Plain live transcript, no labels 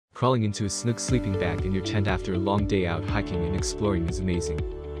Crawling into a snug sleeping bag in your tent after a long day out hiking and exploring is amazing.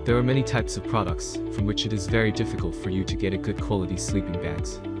 There are many types of products, from which it is very difficult for you to get a good quality sleeping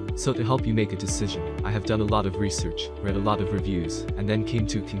bags. So to help you make a decision, I have done a lot of research, read a lot of reviews, and then came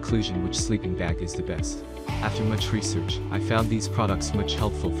to a conclusion which sleeping bag is the best. After much research, I found these products much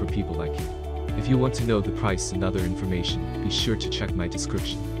helpful for people like you. If you want to know the price and other information, be sure to check my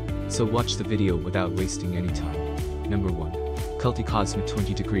description. So watch the video without wasting any time. Number 1. Culti Cosmic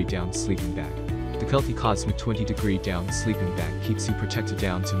 20 Degree Down Sleeping Bag. The Culti Cosmic 20 Degree Down Sleeping Bag keeps you protected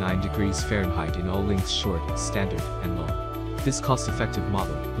down to 9 degrees Fahrenheit in all lengths, short, standard, and long. This cost-effective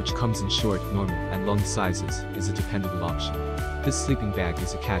model, which comes in short, normal, and long sizes, is a dependable option. This sleeping bag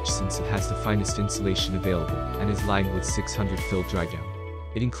is a catch since it has the finest insulation available and is lined with 600 fill dry down.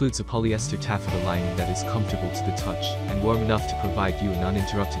 It includes a polyester taffeta lining that is comfortable to the touch and warm enough to provide you an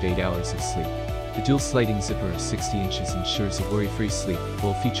uninterrupted 8 hours of sleep. The dual sliding zipper of 60 inches ensures a worry-free sleep,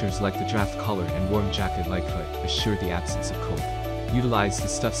 while features like the draft collar and warm jacket-like hood assure the absence of cold. Utilize the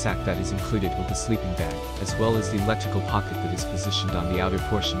stuff sack that is included with the sleeping bag, as well as the electrical pocket that is positioned on the outer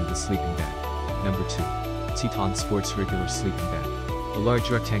portion of the sleeping bag. Number 2. Teton Sports Regular Sleeping Bag. A large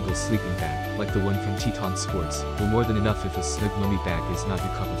rectangle sleeping bag, like the one from Teton Sports, will more than enough if a snug mummy bag is not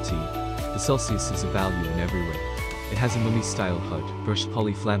your cup of tea. The Celsius is a value in every way. It has a mummy-style hood, brushed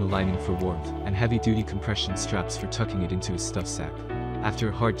poly-flannel lining for warmth, and heavy-duty compression straps for tucking it into a stuff sack. After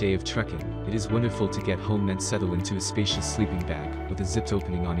a hard day of trekking, it is wonderful to get home and settle into a spacious sleeping bag with a zipped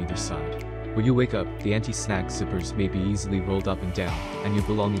opening on either side. When you wake up, the anti-snag zippers may be easily rolled up and down, and your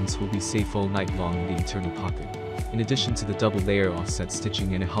belongings will be safe all night long in the internal pocket. In addition to the double-layer offset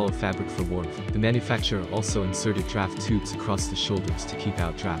stitching and a hollow fabric for warmth, the manufacturer also inserted draft tubes across the shoulders to keep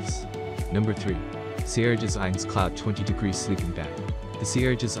out drafts. Number 3. Sierra Designs Cloud 20 Degree Sleeping Bag. The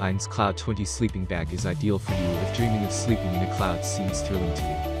Sierra Designs Cloud 20 Sleeping Bag is ideal for you if dreaming of sleeping in a cloud seems thrilling to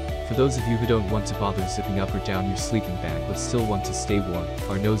you. For those of you who don't want to bother zipping up or down your sleeping bag but still want to stay warm,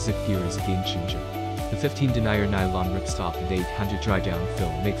 our no-zip gear is a game changer. The 15 denier nylon ripstop and 800 dry down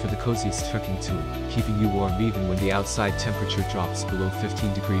fill make for the coziest trekking tool, keeping you warm even when the outside temperature drops below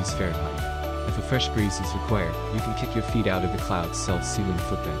 15 degrees Fahrenheit. If a fresh breeze is required, you can kick your feet out of the cloud's self-sealing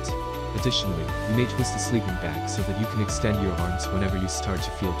footbeds. Additionally, you may twist the sleeping bag so that you can extend your arms whenever you start to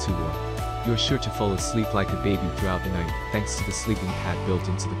feel too warm. You are sure to fall asleep like a baby throughout the night, thanks to the sleeping pad built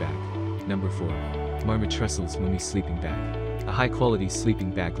into the bag. Number 4. Marmot Trestles Mummy Sleeping Bag. A high-quality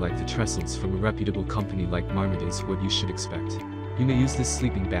sleeping bag like the Trestles from a reputable company like Marmot is what you should expect. You may use this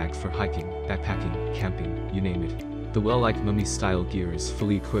sleeping bag for hiking, backpacking, camping, you name it. The well-liked mummy-style gear is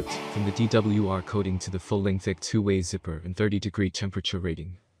fully equipped, from the DWR coating to the full-length thick two-way zipper and 30-degree temperature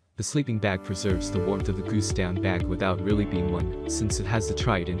rating. The sleeping bag preserves the warmth of the goose down bag without really being one, since it has the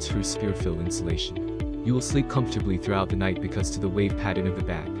tried and true Spearfill insulation. You will sleep comfortably throughout the night because to the wave pattern of the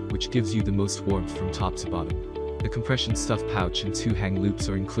bag, which gives you the most warmth from top to bottom. The compression stuff pouch and 2 hang loops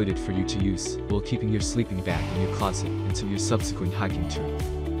are included for you to use, while keeping your sleeping bag in your closet until your subsequent hiking tour.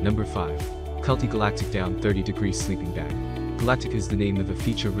 Number 5. Culti Galactic Down 30 Degree Sleeping Bag. Galactic is the name of a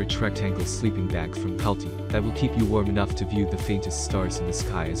feature-rich rectangle sleeping bag from Culti that will keep you warm enough to view the faintest stars in the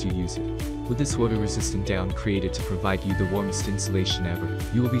sky as you use it. With this water-resistant down created to provide you the warmest insulation ever,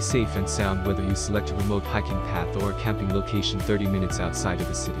 you will be safe and sound whether you select a remote hiking path or a camping location 30 minutes outside of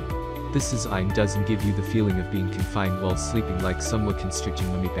the city. This design doesn't give you the feeling of being confined while sleeping like somewhat constricting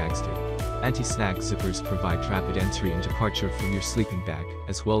mummy bags do. Anti-snag zippers provide rapid entry and departure from your sleeping bag,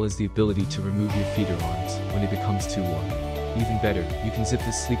 as well as the ability to remove your feet or arms when it becomes too warm. Even better, you can zip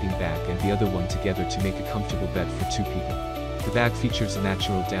this sleeping bag and the other one together to make a comfortable bed for 2 people. The bag features a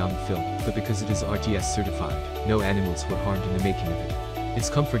natural down fill, but because it is RTS certified, no animals were harmed in the making of it. It's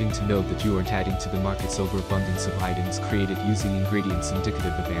comforting to know that you aren't adding to the market's overabundance of items created using ingredients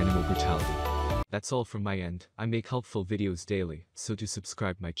indicative of animal brutality. That's all from my end. I make helpful videos daily, so do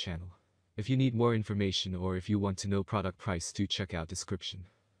subscribe my channel. If you need more information or if you want to know product price, do check out description.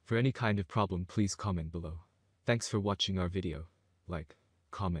 For any kind of problem, please comment below. Thanks for watching our video. Like,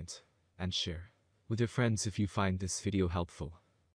 comment, and share with your friends if you find this video helpful.